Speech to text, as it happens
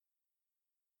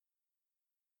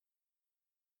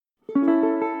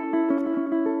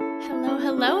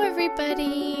Hello,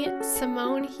 everybody.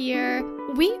 Simone here.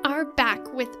 We are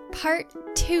back with part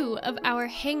 2 of our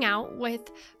hangout with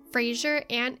Frasier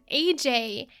and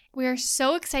AJ. We are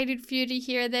so excited for you to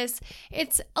hear this.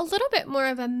 It's a little bit more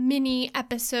of a mini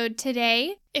episode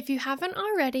today. If you haven't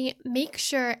already, make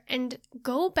sure and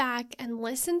go back and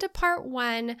listen to part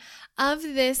 1 of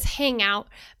this hangout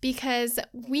because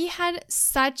we had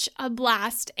such a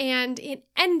blast and it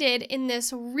ended in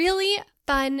this really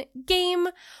fun game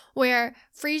where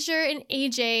Frasier and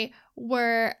AJ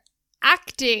were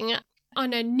acting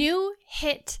on a new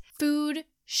hit food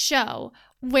show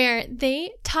where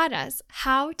they taught us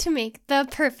how to make the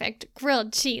perfect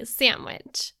grilled cheese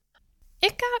sandwich.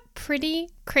 It got pretty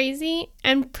crazy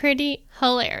and pretty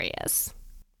hilarious.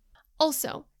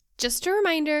 Also, just a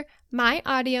reminder, my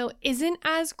audio isn't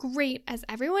as great as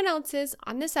everyone else's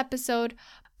on this episode,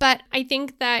 but I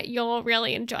think that you'll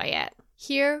really enjoy it.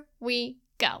 Here we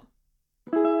go.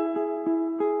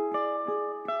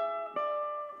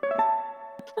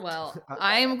 Well,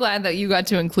 I'm glad that you got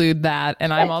to include that,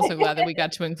 and I'm also glad that we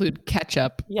got to include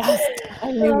ketchup. Yes,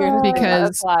 I knew you were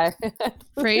because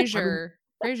Frasier.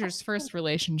 Frasier's first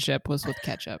relationship was with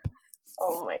ketchup.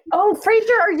 Oh,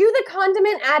 Frasier, are you the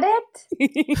condiment addict?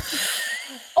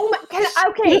 Oh my,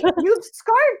 okay, you've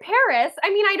scarred Paris. I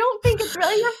mean, I don't think it's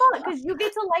really your fault because you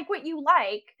get to like what you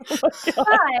like,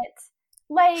 but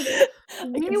like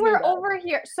we were over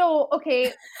here. So,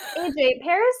 okay, AJ,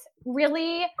 Paris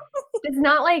really does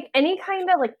not like any kind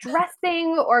of like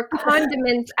dressing or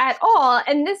condiments at all.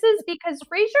 And this is because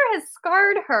Frasier has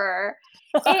scarred her.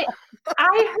 I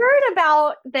heard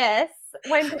about this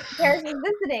when Paris was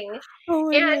visiting.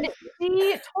 And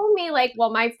she told me like,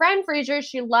 well, my friend Frasier,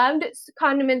 she loved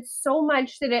condiments so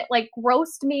much that it like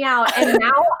grossed me out. And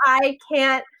now I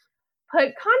can't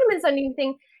put condiments on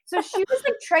anything. So she was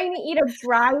like trying to eat a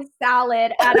dry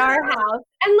salad at our house.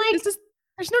 And like,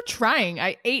 there's no trying.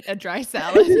 I ate a dry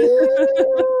salad.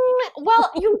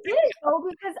 Well, you didn't though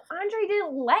because Andre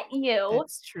didn't let you.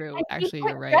 That's true. Actually,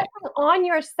 you're right. Dressing on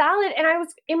your salad, and I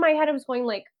was in my head. I was going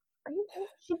like, "Are you?"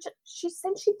 She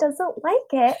said she doesn't like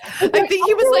it. I think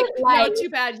he was like, "No, too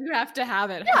bad. You have to have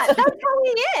it." Yeah, that's how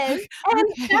he is.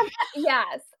 And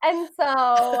yes, and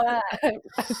so I'm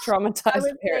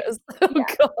traumatized Paris. Yeah. Oh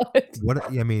God. What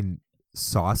I mean,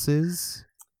 sauces,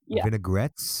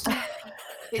 vinaigrettes.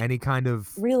 Any kind of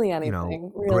really anything,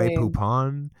 Grey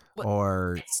Poupon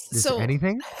or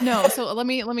anything? No, so let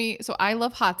me so I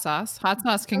love hot sauce. Hot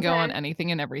sauce can go on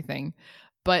anything and everything.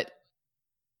 But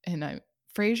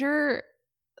Frasier,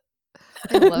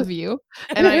 I love you.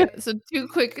 And so two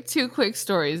quick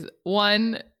stories.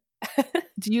 One,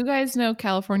 do you guys know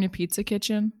California Pizza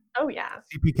Kitchen? Oh yeah.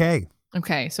 CPK.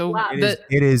 Okay, so wow.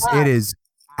 It is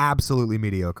absolutely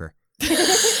mediocre.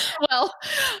 Well,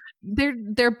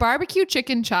 their barbecue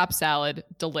chicken chop salad,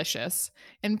 delicious.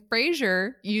 And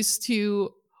Frasier used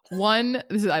to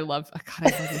I love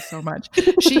this so much.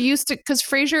 She used to, because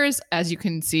Frasier is, as you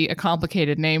can see, a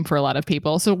complicated name for a lot of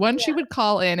people. So she would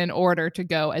call in an order to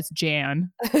go as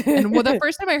Jan. And the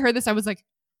first time I heard this, I was like,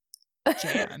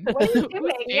 Jan. What are you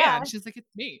doing? Jan? Yeah. She's like, it's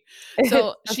me.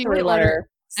 So she would order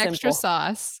extra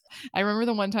sauce. I remember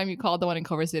the one time you called the one in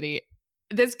Culver City.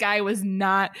 This guy was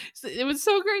not, it was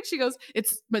so great. She goes,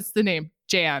 what's the name?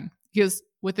 Jan. He goes,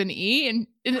 with an E? And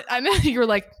you were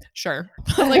like, sure.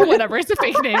 Like, whatever. It's a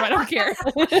fake name. I don't care.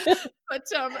 But,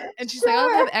 and she's like, I'll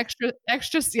have extra.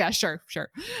 Yeah, sure.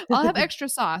 I'll have extra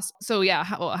sauce. So yeah,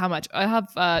 how much? I have,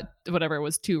 whatever it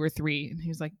was, 2 or 3. And he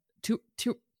was like, two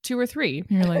or 3.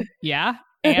 And you're like, yeah.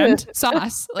 And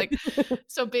sauce. Like,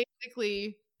 so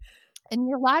basically, and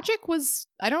your logic was,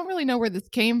 I don't really know where this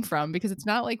came from because it's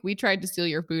not like we tried to steal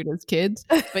your food as kids,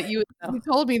 but you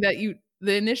told me that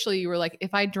initially you were like,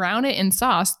 if I drown it in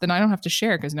sauce, then I don't have to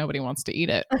share because nobody wants to eat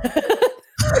it.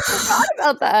 I forgot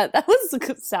about that. That was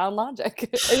sound logic.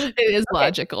 It is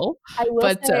logical. I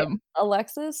will say,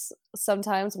 Alexis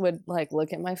sometimes would like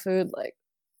look at my food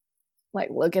like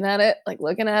looking at it.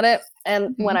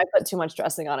 And when I put too much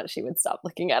dressing on it, she would stop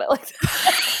looking at it like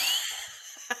that.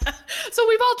 So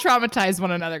we've all traumatized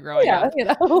one another growing up. You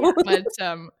know. But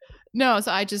no,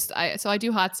 so I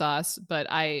do hot sauce, but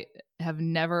I have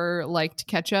never liked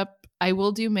ketchup. I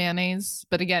will do mayonnaise,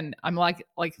 but again, I'm like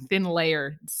thin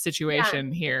layer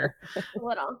situation here. A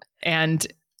little. And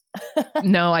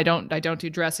no, I don't do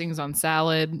dressings on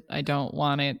salad. I don't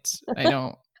want it. I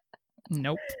don't.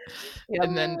 Nope. Yep.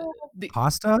 And then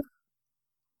Pasta?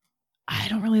 I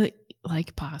don't really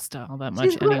like pasta all that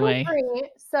much anyway.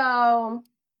 So.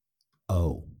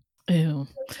 Oh. Ew.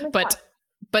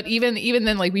 But even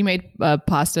then, like we made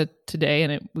pasta today,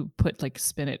 and we put like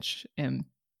spinach and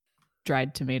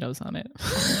dried tomatoes on it.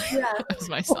 Yeah. That was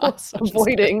my sauce.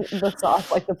 Avoiding the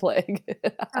sauce like the plague.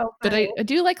 So But funny. I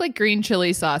do like green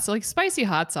chili sauce. So like spicy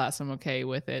hot sauce, I'm okay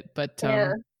with it. But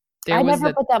Yeah. I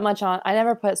never put that much on. I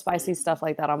never put spicy stuff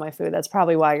like that on my food. That's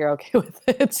probably why you're okay with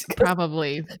it. 'Cause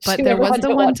probably. But she there never was had the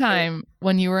to one watch it. time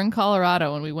when you were in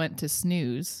Colorado and we went to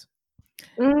Snooze.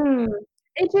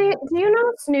 AJ, do you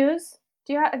know Snooze?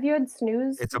 Have you had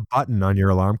Snooze? It's a button on your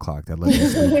alarm clock that lets you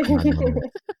sleep for 90 minutes.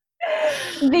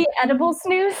 The edible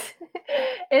Snooze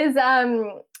is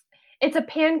it's a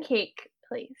pancake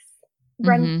place.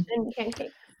 Bread and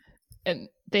pancakes. And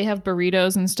they have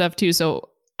burritos and stuff too. So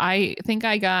I think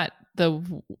I got the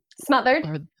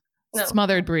Smothered? No.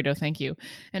 smothered burrito. Thank you.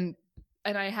 And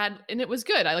it was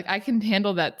good. I can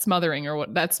handle that smothering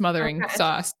Okay.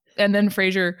 sauce. And then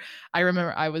Frasier, I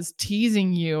remember I was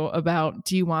teasing you about,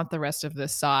 do you want the rest of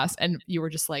this sauce? And you were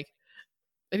just like,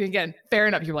 and again, fair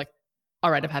enough. You were like, all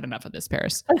right, I've had enough of this,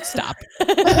 Paris. Stop.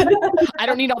 I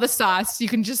don't need all the sauce. You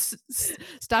can just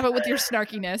stop it with your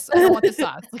snarkiness. I don't want the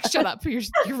sauce. Like, shut up. You're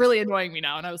really annoying me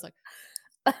now. And I was like,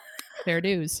 fair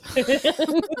dues.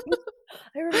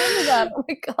 I remember that. Oh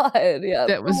my God. Yeah.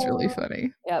 That was really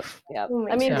funny. Yep. Oh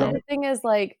my I mean, God. the thing is,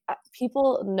 like,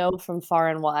 people know from far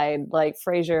and wide, like,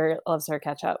 Frasier loves her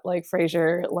ketchup. Like,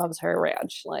 Frasier loves her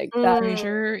ranch. Like, that.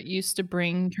 Frasier used to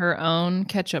bring her own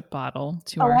ketchup bottle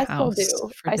to our I still house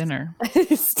do. for dinner.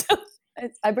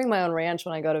 I bring my own ranch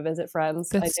when I go to visit friends.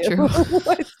 That's I do. true.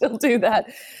 I still do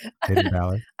that. Hidden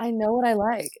Valley. I know what I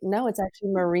like. No, it's actually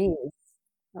Marie's.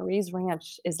 Marie's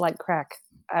ranch is like crack.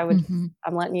 I'm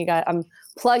letting you guys, I'm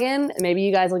plugging. Maybe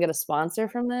you guys will get a sponsor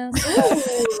from this.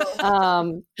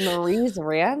 Marie's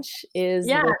ranch is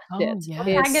Yeah. the shit.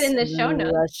 yeah. Tag it in the show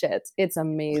notes. The shit. It's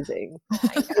amazing.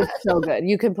 It's so good.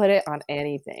 You can put it on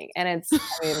anything. And it's,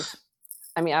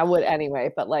 I mean, I would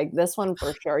anyway, but like this one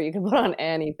for sure, you can put on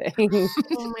anything.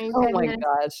 Oh my goodness.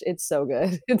 Gosh, it's so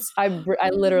good. I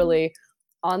literally,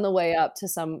 on the way up to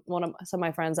some of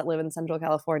my friends that live in Central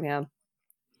California,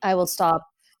 I will stop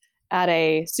at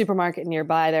a supermarket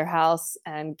nearby their house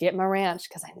and get my ranch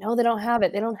because I know they don't have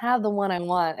it. They don't have the one I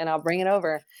want, and I'll bring it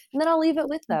over and then I'll leave it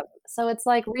with them. So it's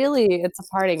like really, it's a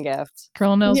parting gift.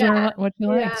 Girl knows Yeah. what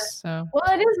you Yeah. like. So Well,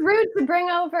 it is rude to bring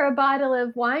over a bottle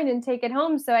of wine and take it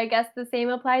home. So I guess the same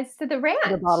applies to the ranch.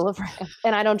 The bottle of ranch.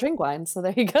 And I don't drink wine, so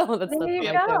there you go. That's There you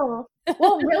the go.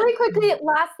 Well, really quickly,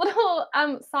 last little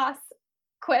sauce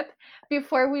quip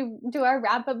before we do our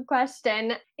wrap-up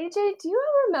question. AJ, do you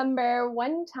remember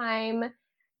one time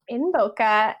in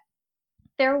Boca,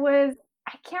 there was,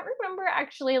 I can't remember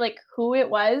actually like who it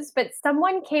was, but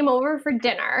someone came over for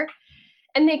dinner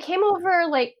and they came over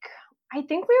like, I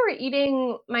think we were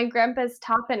eating my grandpa's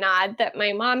tapenade that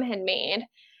my mom had made.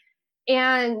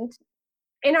 And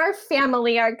in our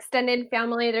family, our extended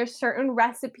family, there's certain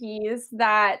recipes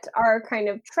that are kind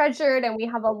of treasured, and we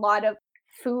have a lot of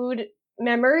food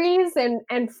memories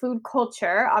and food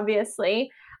culture,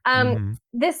 obviously.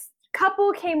 This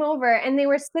couple came over and they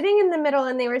were sitting in the middle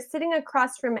and they were sitting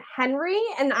across from Henry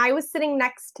and I was sitting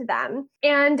next to them.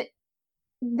 And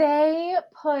they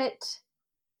put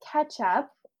ketchup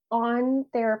on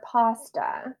their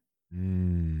pasta.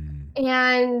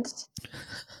 And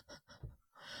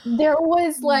there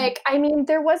was like, I mean,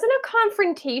 there wasn't a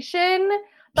confrontation,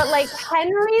 but like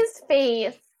Henry's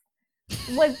face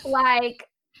was like,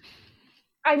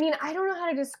 I mean, I don't know how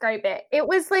to describe it. It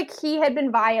was like he had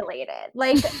been violated.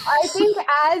 Like, I think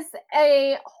as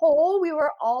a whole, we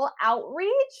were all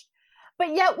outraged,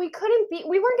 but yet we weren't going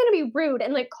to be rude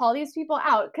and like call these people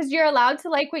out because you're allowed to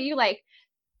like what you like.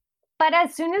 But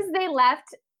as soon as they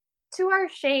left, to our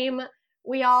shame,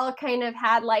 we all kind of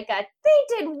had like they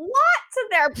did what to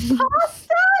their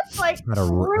pasta? Like,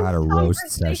 Had a roast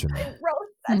session.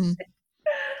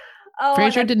 Oh,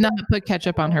 Frasier did not put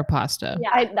ketchup on her pasta.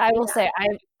 Yeah. I will say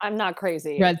I'm not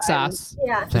crazy. Red sauce.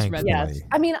 Yeah. Just red Thankfully. sauce.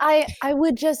 I mean, I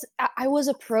would just I was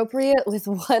appropriate with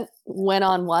what went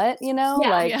on what, you know? Yeah,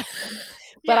 like yeah.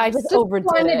 but I just overdid it.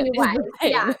 quantity-wise,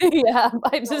 Yeah. Yeah.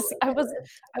 I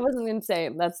wasn't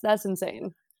insane. That's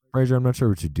insane. Frasier, I'm not sure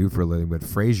what you do for a living, but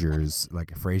Frasier's,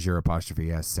 like Frasier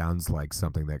apostrophe S, sounds like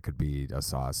something that could be a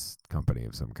sauce company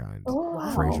of some kind.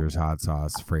 Wow. Frasier's hot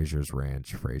sauce, Frasier's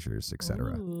ranch, Frasier's,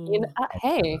 etc. You know,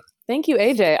 hey, thank you,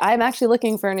 AJ. I'm actually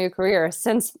looking for a new career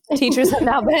since teachers have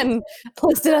now been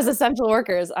listed as essential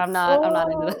workers. I'm not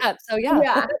into that. So yeah.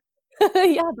 Yeah.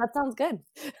 Yeah, that sounds good.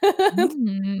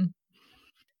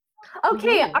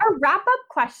 Okay, our wrap-up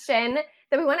question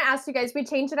that we want to ask you guys, we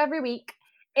change it every week,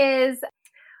 is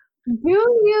do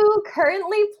you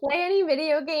currently play any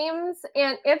video games?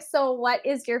 And if so, what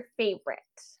is your favorite?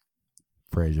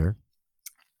 Frasier.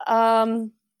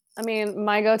 I mean,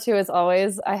 my go-to is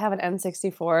always I have an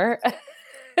N64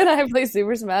 and I play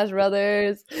Super Smash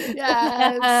Brothers.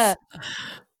 Yes.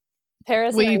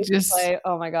 Paris We and I used to just- play.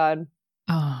 Oh my god.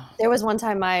 Oh. There was one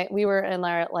time we were in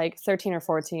our like 13 or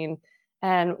 14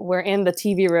 and we're in the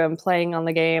TV room playing on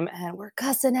the game and we're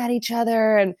cussing at each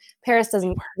other and Paris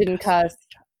didn't cuss.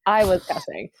 I was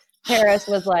cussing. Paris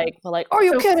was like, are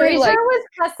you kidding? Fraser Like, was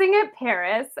cussing at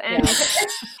Paris and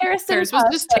Paris Paris was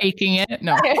just taking it.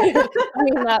 No. I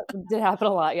mean, that did happen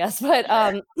a lot, yes. But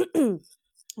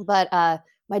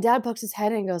my dad pokes his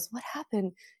head in and goes, "What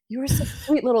happened? You were such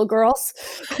sweet little girls."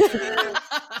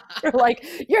 You're like,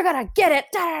 "You're gonna get it."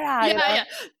 Da, da, da, you know? Yeah.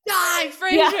 Die,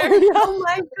 Fraser. Yeah. oh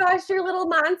my gosh, you're little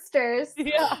monsters.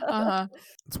 Yeah. Uh-huh.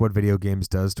 It's what video games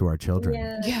does to our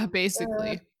children. Yeah,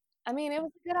 basically. I mean, it was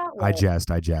a good outlet.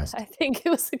 I jest. I think it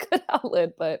was a good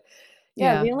outlet, but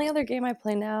yeah, the only other game I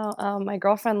play now, my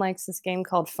girlfriend likes this game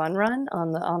called Fun Run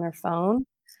on her phone,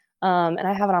 and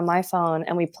I have it on my phone,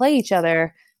 and we play each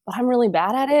other. But I'm really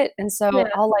bad at it, and so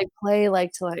I'll like play to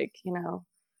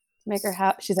make her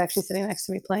happy. She's actually sitting next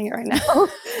to me playing it right now.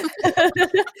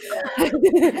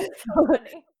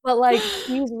 But like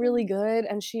she's really good,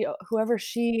 and whoever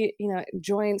she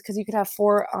joins, because you could have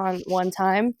 4 on one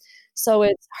time. So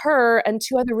it's her and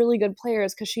 2 other really good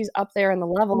players because she's up there in the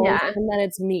level, and then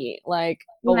it's me. Like,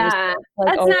 that's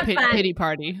not fun. Pity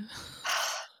party.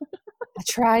 I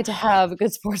try to have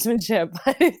good sportsmanship,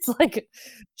 but it's like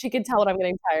she can tell when I'm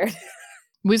getting tired.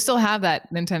 We still have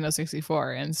that Nintendo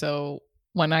 64, and so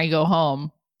when I go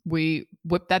home, we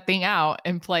whip that thing out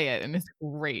and play it, and it's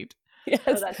great. Yes.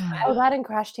 That and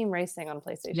Crash Team Racing on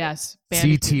PlayStation. Yes.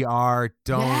 CTR,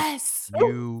 don't Yes.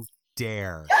 you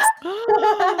dare.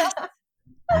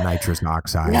 Nitrous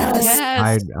oxide.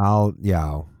 Yes. I'll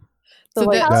So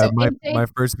my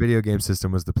first video game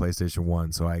system was the PlayStation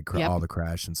 1, so I all the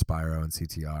Crash and Spyro and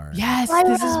CTR. Yes,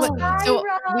 this is what. So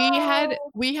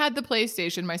we had the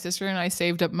PlayStation. My sister and I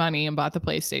saved up money and bought the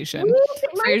PlayStation.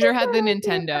 Fraser had the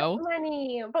Nintendo.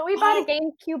 Money, but we bought a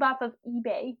GameCube off of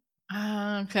eBay.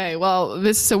 Okay, well,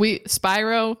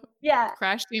 Spyro,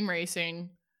 Crash Team Racing,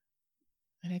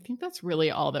 and I think that's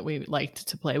really all that we liked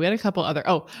to play. We had a couple other.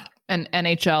 Oh, and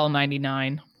NHL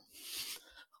 '99.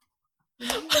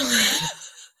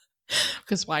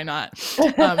 Because why not?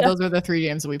 Those were the 3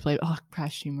 games that we played. Oh,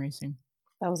 Crash Team Racing.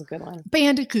 That was a good one.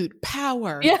 Bandicoot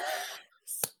Power. Yeah.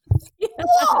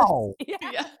 Wow.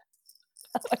 Yeah.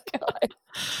 Oh my god.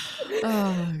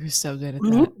 Oh, you're so good at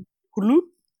that.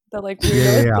 That like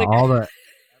All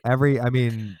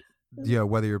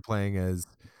whether you're playing as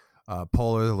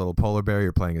Polar, the little polar bear,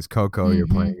 you're playing as Coco, you're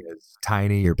playing as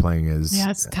Tiny, you're playing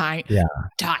as Tiny. Yeah.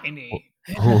 Tiny.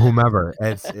 Whomever.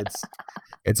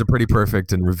 It's a pretty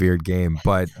perfect and revered game.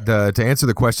 But to answer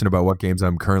the question about what games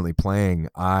I'm currently playing,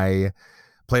 I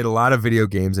played a lot of video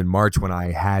games in March when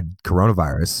I had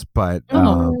coronavirus, but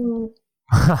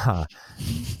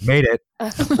made it.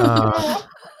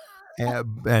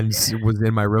 And was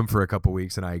in my room for a couple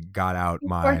weeks, and I got out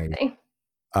my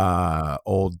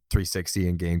old 360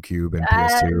 and GameCube and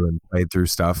PS2 and played through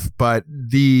stuff. But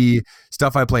the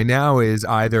stuff I play now is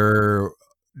either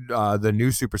the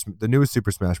newest Super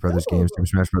Smash Brothers game, Super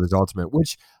Smash Brothers Ultimate,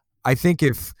 which I think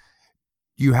if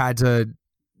you had to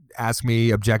ask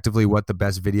me objectively what the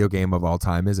best video game of all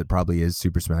time is, it probably is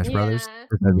Super Smash Brothers.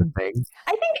 That's a thing.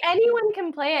 I think anyone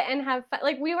can play it and have fun.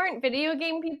 Like, we weren't video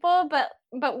game people, but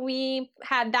we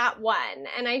had that one,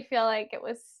 and I feel like it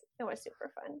was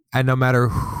super fun. And no matter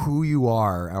who you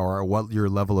are or what your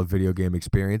level of video game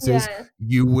experience is,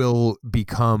 you will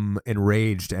become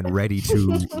enraged and ready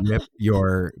to rip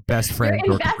your best friend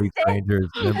or complete strangers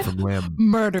limb from limb.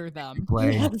 Murder them.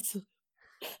 Yes.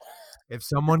 If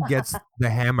someone gets the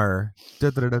hammer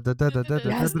and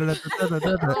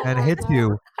hits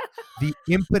you, the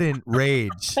impotent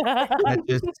rage that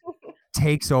just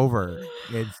takes over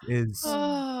is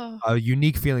a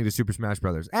unique feeling to Super Smash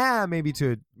Brothers. Maybe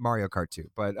to Mario Kart too,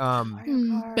 but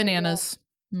bananas.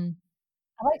 I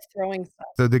like throwing stuff.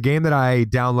 So the game that I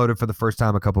downloaded for the first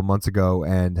time a couple months ago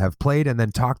and have played and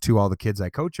then talked to all the kids I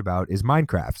coach about is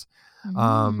Minecraft.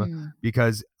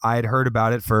 Because I had heard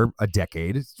about it for a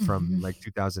decade, from like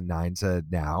 2009 to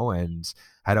now, and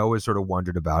had always sort of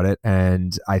wondered about it.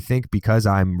 And I think because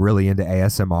I'm really into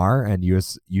ASMR and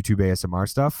YouTube ASMR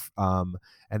stuff, and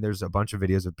there's a bunch of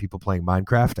videos of people playing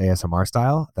Minecraft ASMR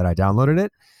style, that I downloaded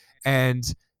it, and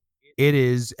it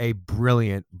is a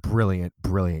brilliant game.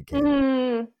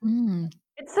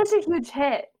 It's such a huge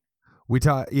hit. We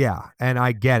talk, yeah, and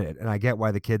I get it, and I get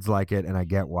why the kids like it, and I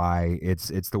get why it's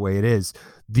the way it is.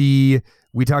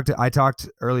 I talked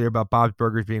earlier about Bob's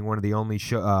Burgers being one of the only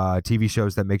TV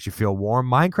shows that makes you feel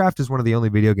warm. Minecraft is one of the only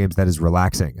video games that is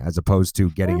relaxing, as opposed to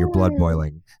getting your blood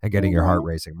boiling and getting your heart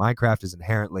racing. Minecraft is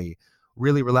inherently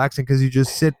really relaxing because you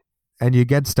just sit and you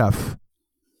get stuff,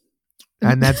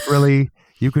 and that's really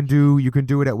you can do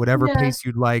it at whatever pace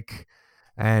you'd like,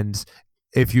 and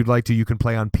if you'd like to, you can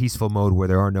play on peaceful mode where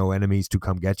there are no enemies to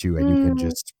come get you, and you can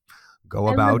just go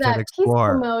about and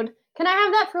explore. Peaceful mode. Can I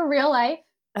have that for real life?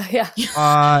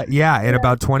 Yeah. In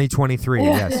about 2023.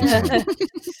 Yes.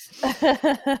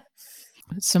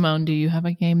 Simone, do you have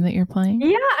a game that you're playing?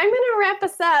 Yeah, I'm gonna wrap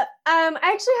us up. I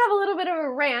actually have a little bit of a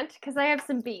rant because I have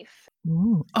some beef.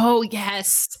 Ooh. Oh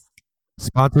yes.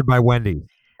 Sponsored by Wendy.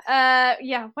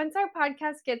 Once our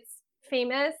podcast gets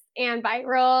famous and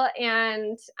viral,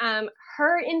 and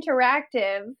Her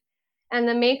Interactive and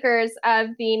the makers of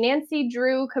the Nancy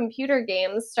Drew computer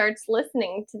games starts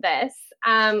listening to this,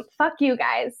 fuck you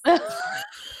guys.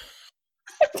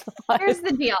 Here's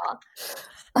the deal.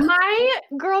 My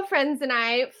girlfriends and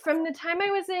I, from the time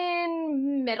I was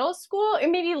in middle school or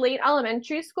maybe late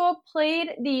elementary school,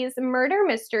 played these murder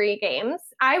mystery games.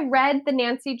 I read the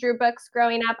Nancy Drew books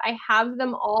growing up. I have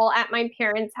them all at my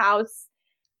parents' house.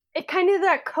 It kind of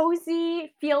that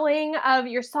cozy feeling of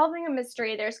you're solving a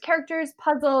mystery. There's characters,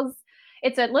 puzzles.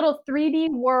 It's a little 3D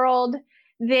world.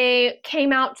 They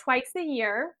came out twice a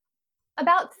year.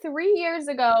 About 3 years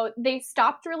ago, they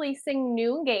stopped releasing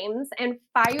new games and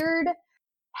fired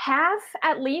half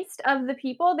at least of the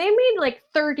people. They made like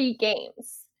 30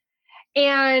 games,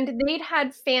 and they'd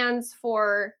had fans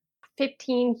for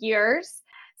 15 years.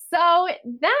 So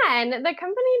then the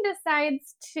company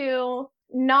decides to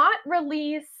not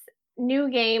release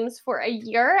new games for a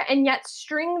year and yet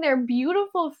string their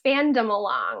beautiful fandom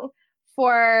along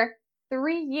for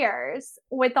 3 years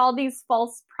with all these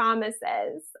false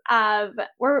promises of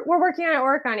we're working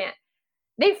on it.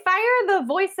 They fire the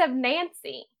voice of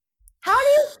Nancy. How do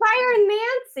you fire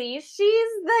Nancy?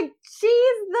 She's the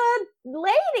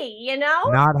lady, you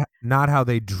know? Not how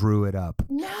they drew it up.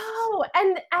 No.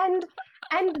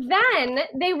 And then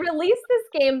they released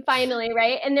this game finally,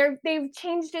 right? And they've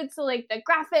changed it so like the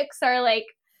graphics are like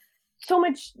so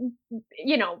much,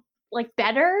 you know, like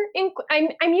better. I'm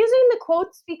using the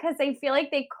quotes because I feel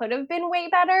like they could have been way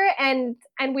better, and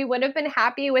we would have been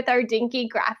happy with our dinky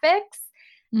graphics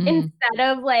instead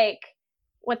of like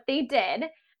what they did.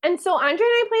 And so Andre and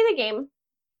I play the game.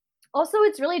 Also,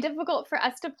 it's really difficult for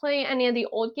us to play any of the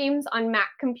old games on Mac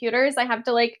computers. I have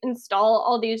to like install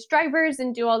all these drivers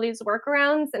and do all these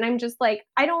workarounds. And I'm just like,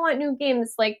 I don't want new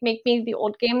games. Like, make me the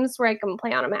old games where I can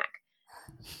play on a Mac.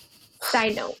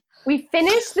 Side note, we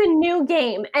finished the new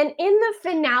game. And in the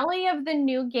finale of the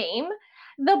new game,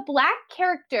 the black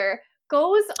character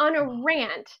goes on a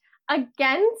rant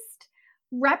against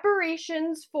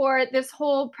reparations for this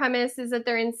whole premise is that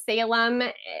they're in Salem,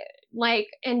 like,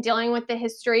 and dealing with the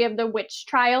history of the witch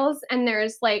trials. And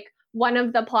there's like one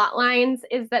of the plot lines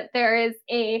is that there is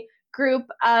a group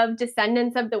of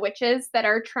descendants of the witches that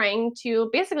are trying to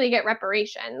basically get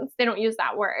reparations. They don't use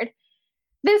that word.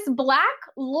 This black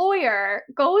lawyer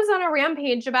goes on a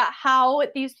rampage about how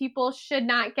these people should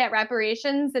not get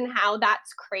reparations and how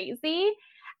that's crazy.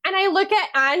 And I look at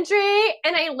Andre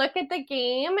and I look at the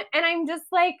game and I'm just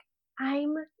like,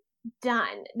 I'm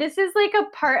done. This is like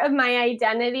a part of my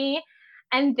identity,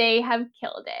 and they have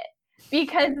killed it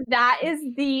because that is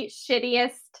the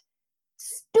shittiest,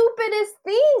 stupidest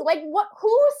thing. Like, what?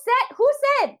 Who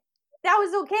said that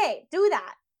was okay? Do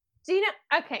that. Do you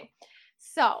know? Okay.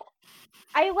 So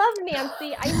I love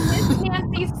Nancy. I miss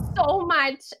Nancy so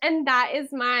much. And that is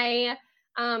my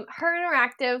Her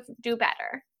Interactive do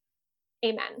better.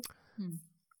 Amen.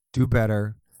 Do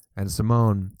better. And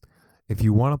Simone, if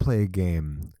you want to play a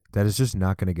game that is just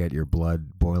not going to get your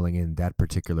blood boiling in that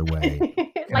particular way,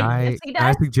 can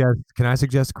I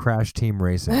suggest Crash Team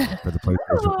Racing for the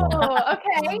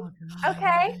PlayStation 1?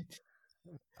 Okay.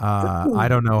 I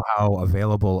don't know how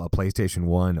available a PlayStation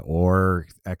 1 or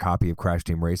a copy of Crash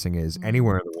Team Racing is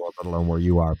anywhere in the world, let alone where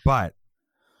you are. But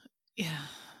yeah,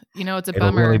 you know, it's a it'll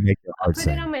bummer. Really make your heart I'll put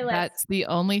sing. it on my list. That's the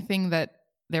only thing that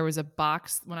there was a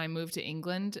box when I moved to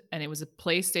England, and it was a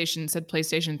PlayStation, said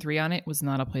PlayStation 3 on it. It was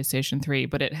not a PlayStation 3,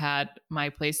 but it had my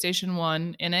PlayStation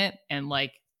 1 in it. And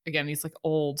like, again, these like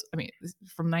old, I mean,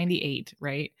 from 98,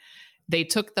 right? They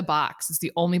took the box. It's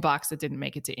the only box that didn't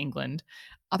make it to England.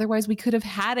 Otherwise, we could have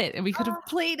had it and we could have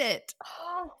played it.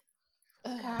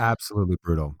 Absolutely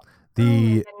brutal.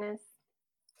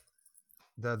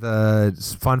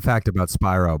 The fun fact about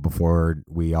Spyro before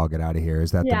we all get out of here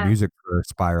is that the music for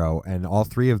Spyro and all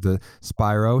three of the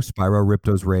Spyro,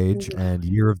 Ripto's Rage, and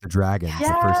Year of the Dragon,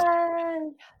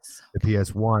 the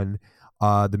PS1,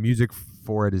 the music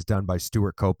for it is done by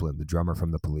Stuart Copeland, the drummer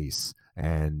from The Police,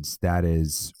 and that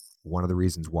is one of the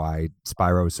reasons why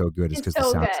Spyro is so good. Is because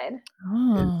the sound.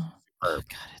 Oh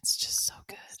God, it's just so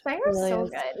good. Spyro's so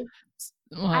good.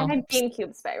 Well, I had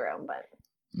GameCube Spyro, but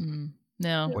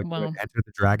no. Well, Enter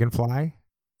the Dragonfly.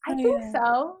 I think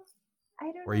so. I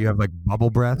don't know. Where you have like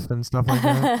bubble breath and stuff like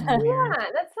that. Yeah,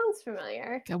 that sounds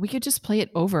familiar. God, we could just play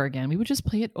it over again. We would just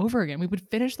play it over again. We would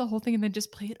finish the whole thing and then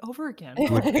just play it over again.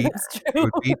 You would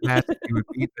beat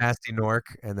Nasty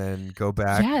Gnorc and then go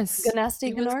back. Yes,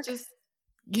 Gnasty Gnorc.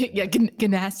 Yeah,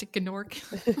 Gnasty Gnorc.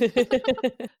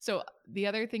 So the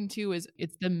other thing too is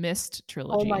it's the Myst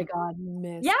trilogy. Oh my God,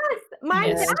 Myst. Yes,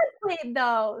 my dad played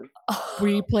those.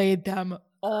 We played them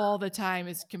all the time.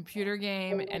 It's a computer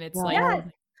game, and it's like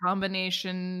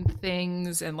combination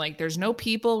things, and like there's no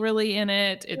people really in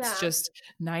it. It's just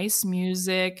nice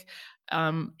music.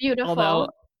 Beautiful. Although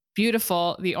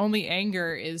beautiful. The only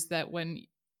anger is that when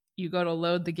you go to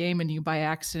load the game and you by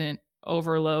accident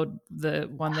overload the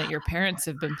one that your parents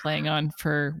have been playing on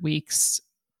for weeks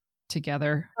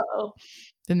together.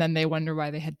 And then they wonder why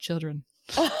they had children.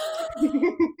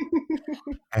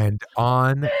 And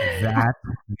on that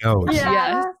note,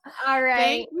 all right.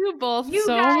 Thank you both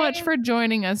much for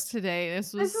joining us today.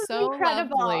 This was so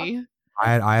incredible. Lovely.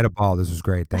 I had a ball. This was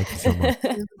great. Thank you so much.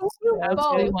 That was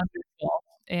really wonderful.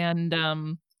 And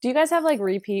do you guys have like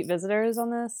repeat visitors on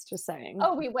this? Just saying.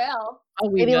 Oh, we will.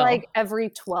 Maybe like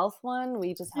every 12th one,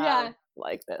 we just have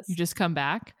like this. You just come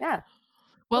back? Yeah.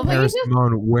 Well,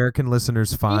 Simone, where can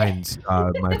listeners find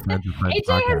my friends and friends?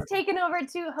 AJ has taken over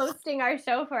to hosting our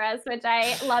show for us, which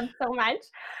I love so much.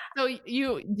 So do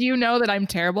you know that I'm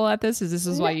terrible at this? This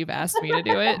is why you've asked me to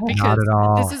do it? Because not at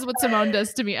all. This is what Simone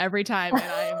does to me every time, and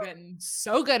I am getting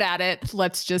so good at it.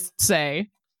 Let's just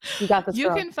say you got this. You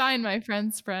can find my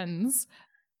friends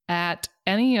at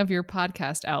any of your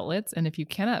podcast outlets, and if you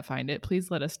cannot find it,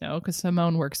 please let us know because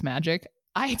Simone works magic.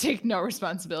 I take no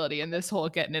responsibility in this whole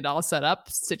getting it all set up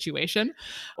situation.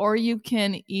 Or you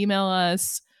can email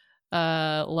us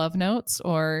love notes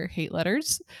or hate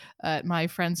letters at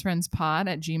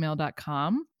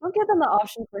myfriendsfriendspod@gmail.com. Don't give them the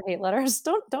option for hate letters.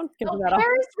 Don't give them that option.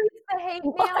 Paris reads the hate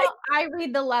mail. I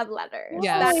read the love letters.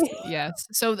 Yes.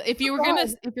 So if you're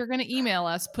gonna email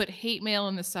us, put hate mail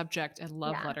in the subject and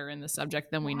love letter in the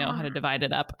subject, then we know how to divide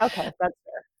it up. Okay, that's fair.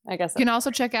 I guess you can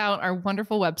also check out our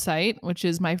wonderful website, which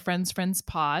is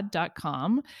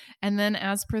myfriendsfriendspod.com. And then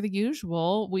as per the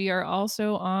usual, we are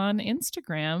also on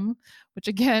Instagram, which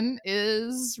again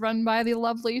is run by the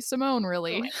lovely Simone,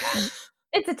 really.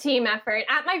 It's a team effort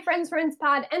at My Friends Friends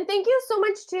Pod. And thank you so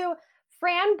much to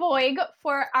Fran Boig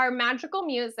for our magical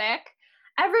music.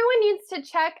 Everyone needs to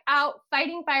check out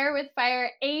Fighting Fire with Fire,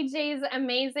 AJ's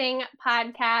amazing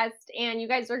podcast. And you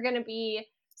guys are going to be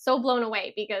so blown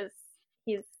away because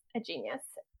he's a genius.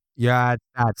 Yeah,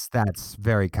 that's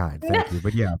very kind. Thank you.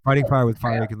 But yeah, Fighting Fire with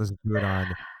Fire, you can listen to it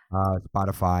on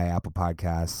Spotify, Apple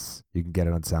Podcasts. You can get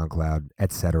it on SoundCloud,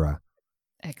 etc.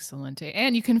 Excellent.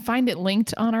 And you can find it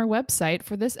linked on our website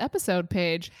for this episode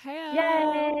page. Hey.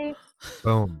 Yay.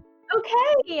 Boom.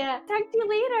 Okay. Talk to you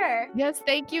later. Yes,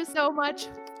 thank you so much.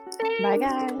 Thanks. Bye,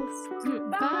 guys.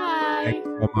 Bye. Thank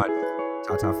you so much.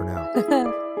 Ta-ta for now.